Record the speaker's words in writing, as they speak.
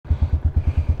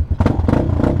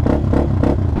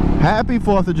Happy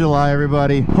 4th of July,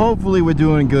 everybody. Hopefully we're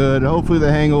doing good. Hopefully the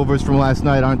hangovers from last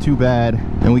night aren't too bad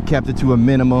and we kept it to a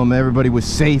minimum. Everybody was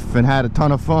safe and had a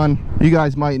ton of fun. You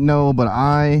guys might know, but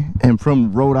I am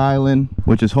from Rhode Island,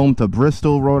 which is home to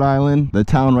Bristol, Rhode Island, the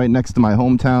town right next to my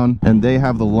hometown, and they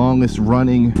have the longest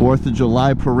running 4th of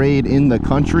July parade in the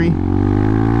country.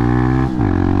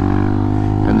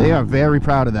 And they are very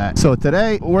proud of that. So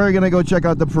today we're gonna go check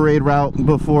out the parade route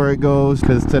before it goes,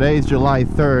 because today's July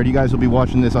 3rd. You guys will be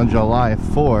watching this on July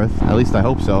 4th, at least I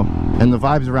hope so. And the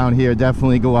vibes around here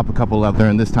definitely go up a couple levels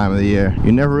during this time of the year.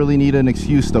 You never really need an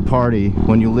excuse to party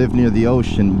when you live near the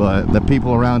ocean, but the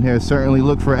people around here certainly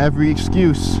look for every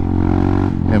excuse.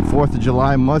 And 4th of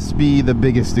July must be the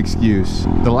biggest excuse.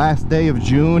 The last day of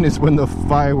June is when the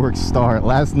fireworks start.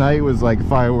 Last night was like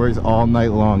fireworks all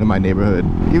night long in my neighborhood.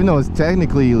 Even though it's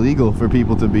technically illegal for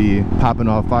people to be popping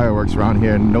off fireworks around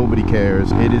here, nobody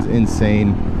cares. It is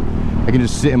insane. I can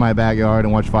just sit in my backyard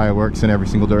and watch fireworks in every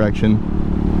single direction.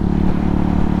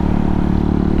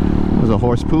 There's a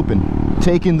horse pooping.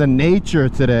 Taking the nature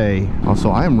today. Also,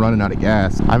 I am running out of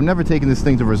gas. I've never taken this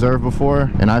thing to reserve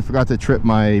before, and I forgot to trip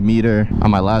my meter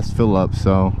on my last fill up,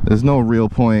 so there's no real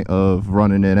point of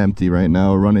running it empty right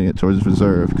now or running it towards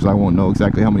reserve, because I won't know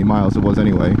exactly how many miles it was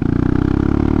anyway.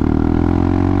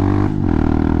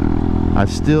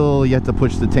 I've still yet to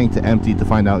push the tank to empty to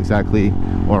find out exactly,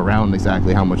 or around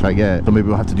exactly how much I get. So maybe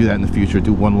we'll have to do that in the future,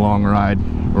 do one long ride,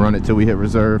 run it till we hit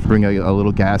reserve, bring a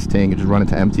little gas tank and just run it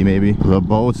to empty maybe. The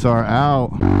boats are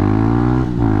out.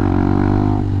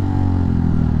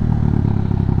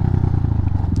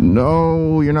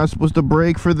 No, you're not supposed to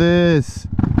brake for this.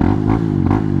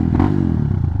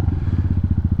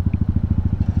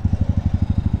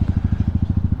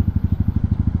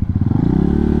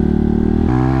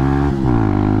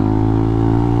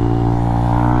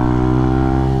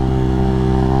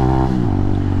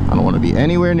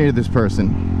 Anywhere near this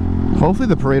person. Hopefully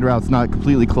the parade route's not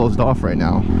completely closed off right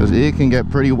now, because it can get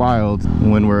pretty wild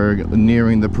when we're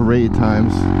nearing the parade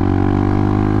times.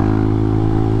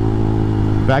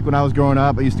 Back when I was growing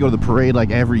up, I used to go to the parade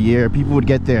like every year. People would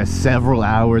get there several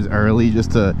hours early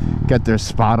just to get their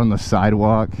spot on the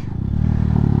sidewalk.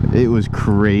 It was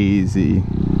crazy,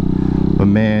 but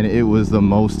man, it was the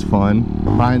most fun.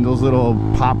 Buying those little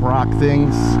pop rock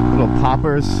things, little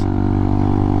poppers,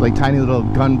 like tiny little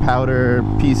gunpowder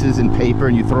pieces in paper,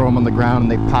 and you throw them on the ground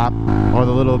and they pop. Or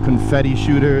the little confetti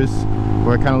shooters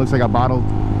where it kind of looks like a bottle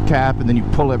cap and then you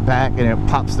pull it back and it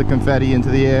pops the confetti into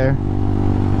the air.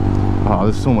 Oh,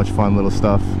 there's so much fun little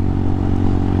stuff.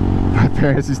 My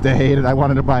parents used to hate it. I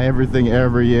wanted to buy everything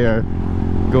every year.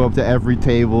 Go up to every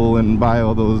table and buy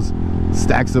all those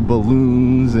stacks of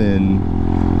balloons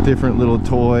and different little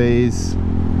toys.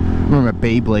 I remember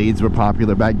Beyblades were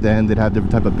popular back then. They'd have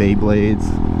different type of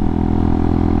Beyblades.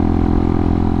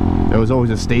 There was always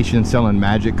a station selling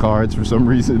magic cards for some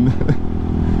reason.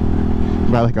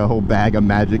 Buy like a whole bag of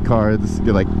magic cards,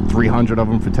 get like 300 of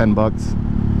them for 10 bucks.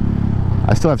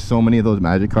 I still have so many of those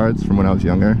magic cards from when I was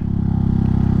younger.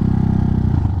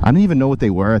 I didn't even know what they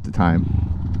were at the time.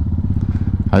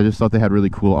 I just thought they had really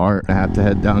cool art. I have to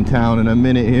head downtown in a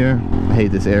minute here. I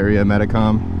hate this area,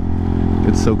 Metacom.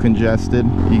 It's so congested.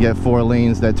 You get 4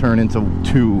 lanes that turn into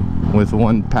 2 with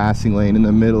 1 passing lane in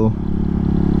the middle.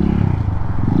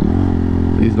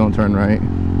 Please don't turn right.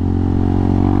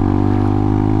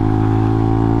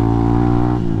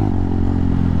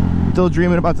 Still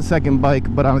dreaming about the second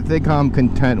bike, but I think I'm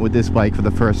content with this bike for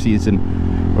the first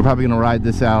season. We're probably gonna ride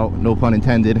this out, no pun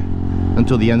intended,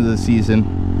 until the end of the season.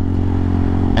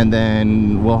 And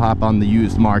then we'll hop on the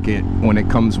used market when it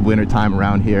comes winter time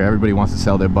around here. Everybody wants to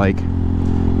sell their bike,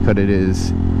 because it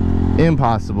is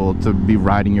impossible to be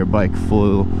riding your bike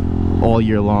full all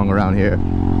year long around here.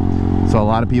 So a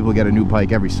lot of people get a new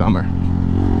bike every summer.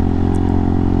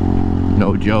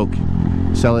 No joke.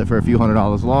 Sell it for a few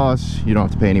 $100s loss. You don't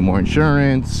have to pay any more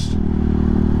insurance.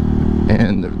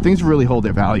 And things really hold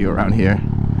their value around here.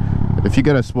 If you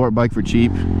get a sport bike for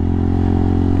cheap,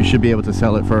 you should be able to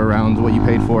sell it for around what you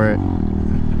paid for it.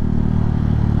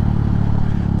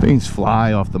 Things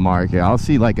fly off the market. I'll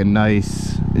see like a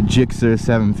nice Gixxer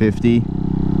 750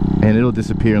 and it'll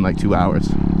disappear in like 2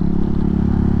 hours.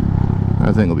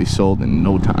 That thing will be sold in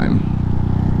no time.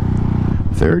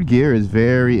 Third gear is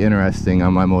very interesting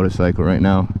on my motorcycle right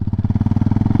now.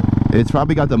 It's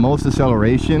probably got the most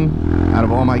acceleration out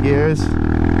of all my gears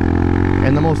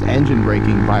and the most engine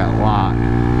braking by a lot.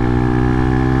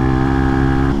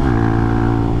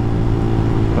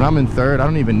 When I'm in third, I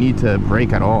don't even need to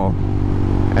brake at all.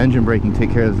 Engine braking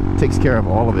takes care of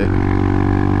all of it.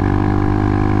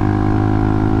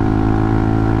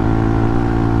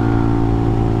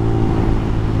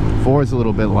 4 is a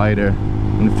little bit lighter,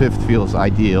 and 5th feels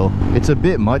ideal. It's a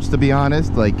bit much, to be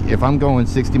honest. Like if I'm going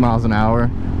 60 miles an hour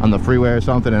on the freeway or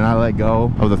something and I let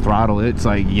go of the throttle, it's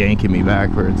like yanking me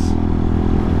backwards.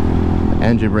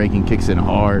 Engine braking kicks in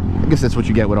hard. I guess that's what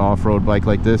you get with an off-road bike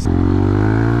like this.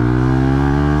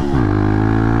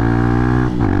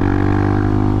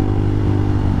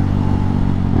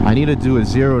 I need to do a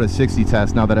 0 to 60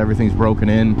 test now that everything's broken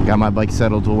in. Got my bike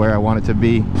settled to where I want it to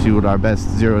be. See what our best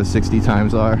 0 to 60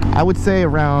 times are. I would say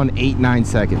around 8-9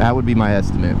 seconds. That would be my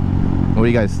estimate. What do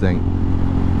you guys think?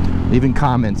 Leave in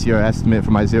comments your estimate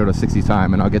for my 0 to 60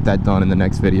 time, and I'll get that done in the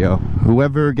next video.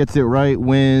 Whoever gets it right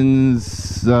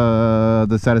wins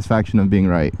the satisfaction of being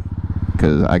right,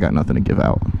 because I got nothing to give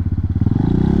out.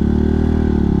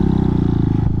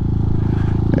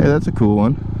 Hey, that's a cool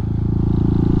one.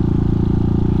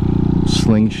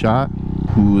 Slingshot.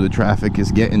 Ooh, the traffic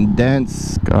is getting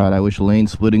dense. God, I wish lane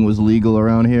splitting was legal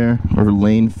around here, or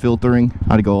lane filtering.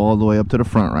 I'd go all the way up to the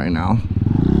front right now.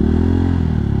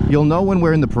 You'll know when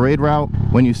we're in the parade route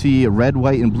when you see red,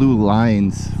 white, and blue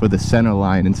lines for the center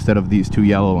line instead of these 2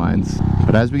 yellow lines.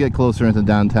 But as we get closer into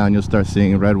downtown, you'll start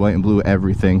seeing red, white, and blue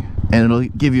everything, and it'll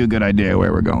give you a good idea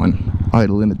where we're going.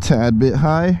 Idling a tad bit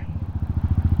high.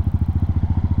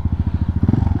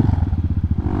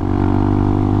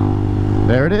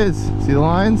 There it is. See the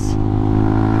lines?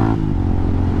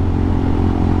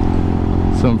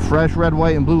 Some fresh red,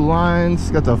 white, and blue lines.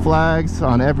 Got the flags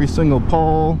on every single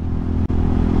pole.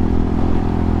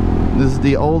 This is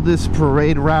the oldest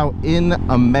parade route in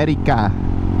America.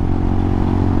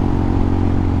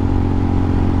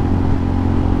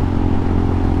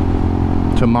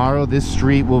 Tomorrow this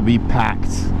street will be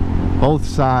packed. Both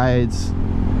sides,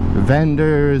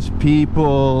 vendors,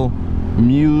 people,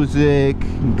 music,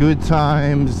 good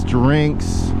times,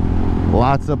 drinks,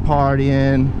 lots of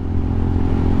partying,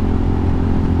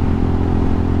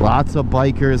 lots of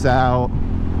bikers out.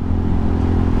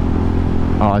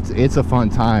 Oh, it's a fun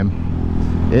time.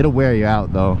 It'll wear you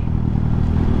out though.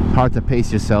 Hard to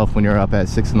pace yourself when you're up at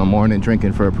 6 in the morning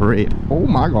drinking for a parade. Oh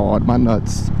my God, my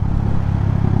nuts.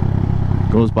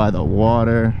 Goes by the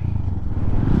water.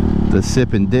 The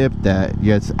sip and dip that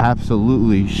gets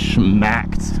absolutely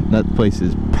schmacked. That place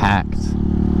is packed.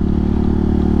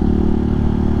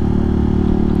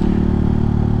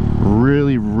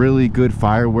 Really, really good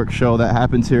fireworks show that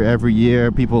happens here every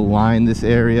year. People line this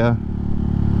area.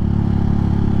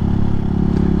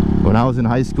 When I was in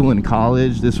high school and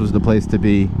college, this was the place to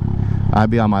be. I'd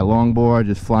be on my longboard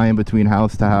just flying between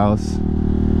house to house,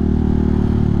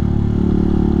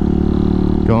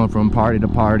 going from party to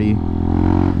party,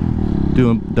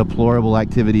 doing deplorable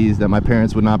activities that my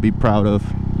parents would not be proud of.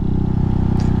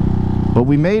 But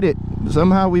we made it.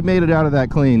 Somehow we made it out of that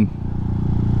clean.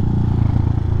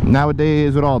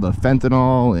 Nowadays, with all the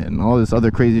fentanyl and all this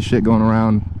other crazy shit going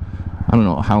around, I don't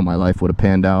know how my life would have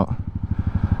panned out.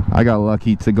 I got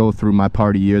lucky to go through my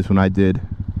party years when I did,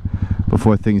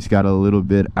 before things got a little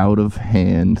bit out of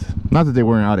hand. Not that they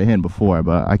weren't out of hand before,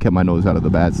 but I kept my nose out of the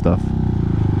bad stuff.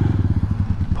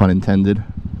 Pun intended.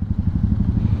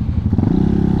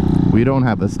 We don't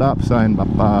have a stop sign,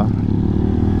 papa.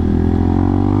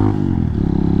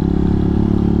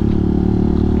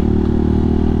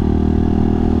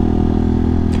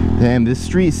 Damn, this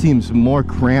street seems more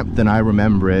cramped than I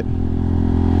remember it.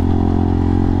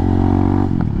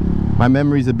 My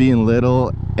memories of being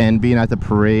little and being at the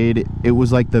parade, it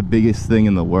was like the biggest thing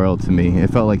in the world to me. It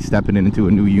felt like stepping into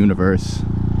a new universe.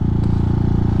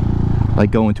 Like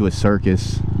going to a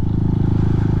circus.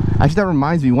 Actually, that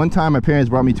reminds me, one time my parents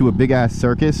brought me to a big ass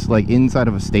circus, like inside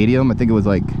of a stadium. I think it was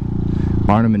like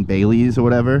Barnum and Bailey's or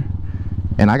whatever.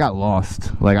 And I got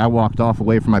lost. Like I walked off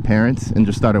away from my parents and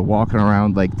just started walking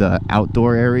around like the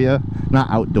outdoor area. Not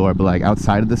outdoor, but like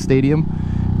outside of the stadium,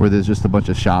 where there's just a bunch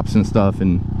of shops and stuff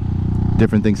and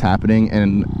different things happening.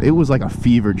 And it was like a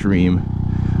fever dream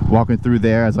walking through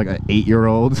there as like an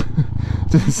 8-year-old.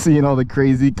 Just seeing all the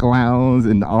crazy clowns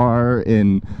and art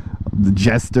and the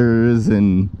jesters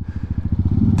and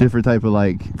different type of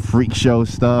like freak show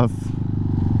stuff,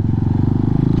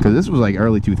 because this was like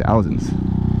early 2000s.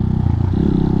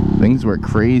 Things were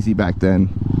crazy back then.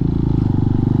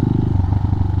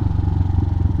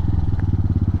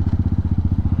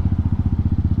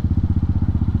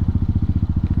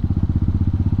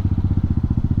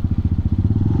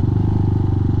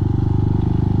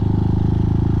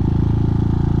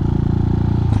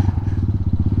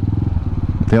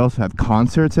 They also have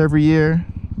concerts every year.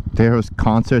 They host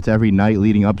concerts every night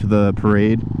leading up to the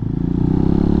parade.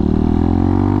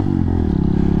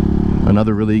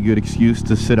 Another really good excuse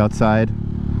to sit outside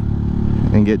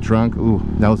and get drunk. Ooh,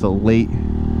 that was a late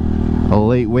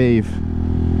wave.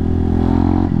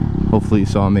 Hopefully you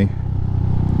saw me.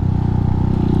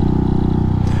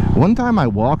 One time I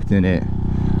walked in it.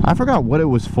 I forgot what it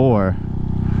was for,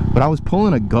 but I was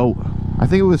pulling a goat. I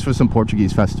think it was for some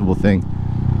Portuguese festival thing.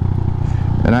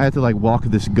 And I had to like walk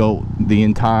this goat the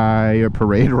entire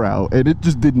parade route, and it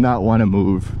just did not want to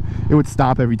move. It would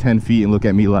stop every 10 feet and look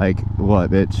at me like,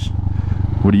 what, bitch?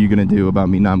 What are you gonna do about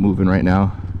me not moving right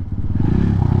now?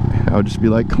 I would just be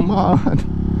like, come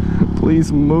on,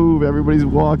 please move, everybody's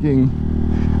walking.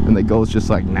 And the goat's just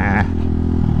like, nah.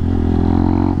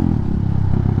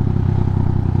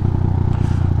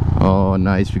 Oh,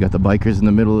 nice, we got the bikers in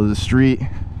the middle of the street.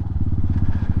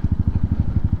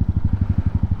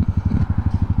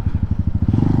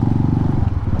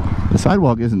 The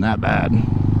sidewalk isn't that bad.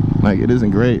 Like, it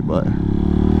isn't great, but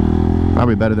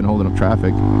probably better than holding up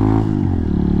traffic.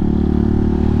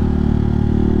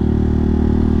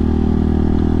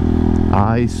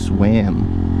 I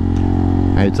swam.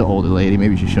 It's an older lady.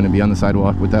 Maybe she shouldn't be on the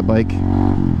sidewalk with that bike.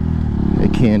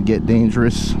 It can get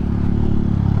dangerous.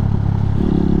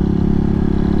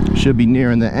 Should be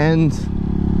nearing the end.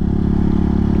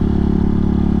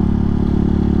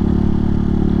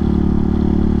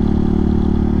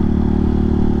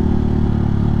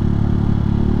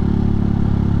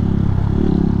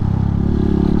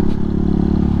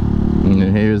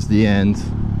 And here's the end.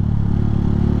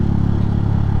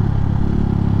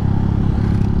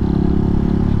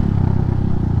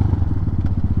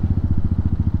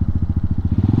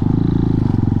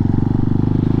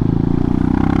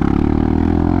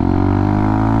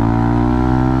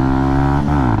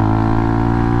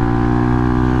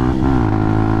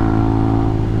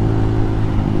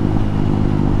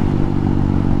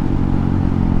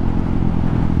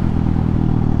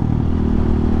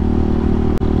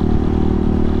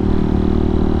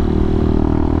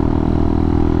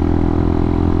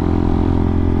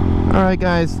 Alright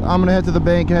guys, I'm gonna head to the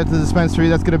bank and head to the dispensary.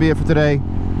 That's gonna be it for today.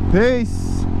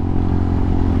 Peace!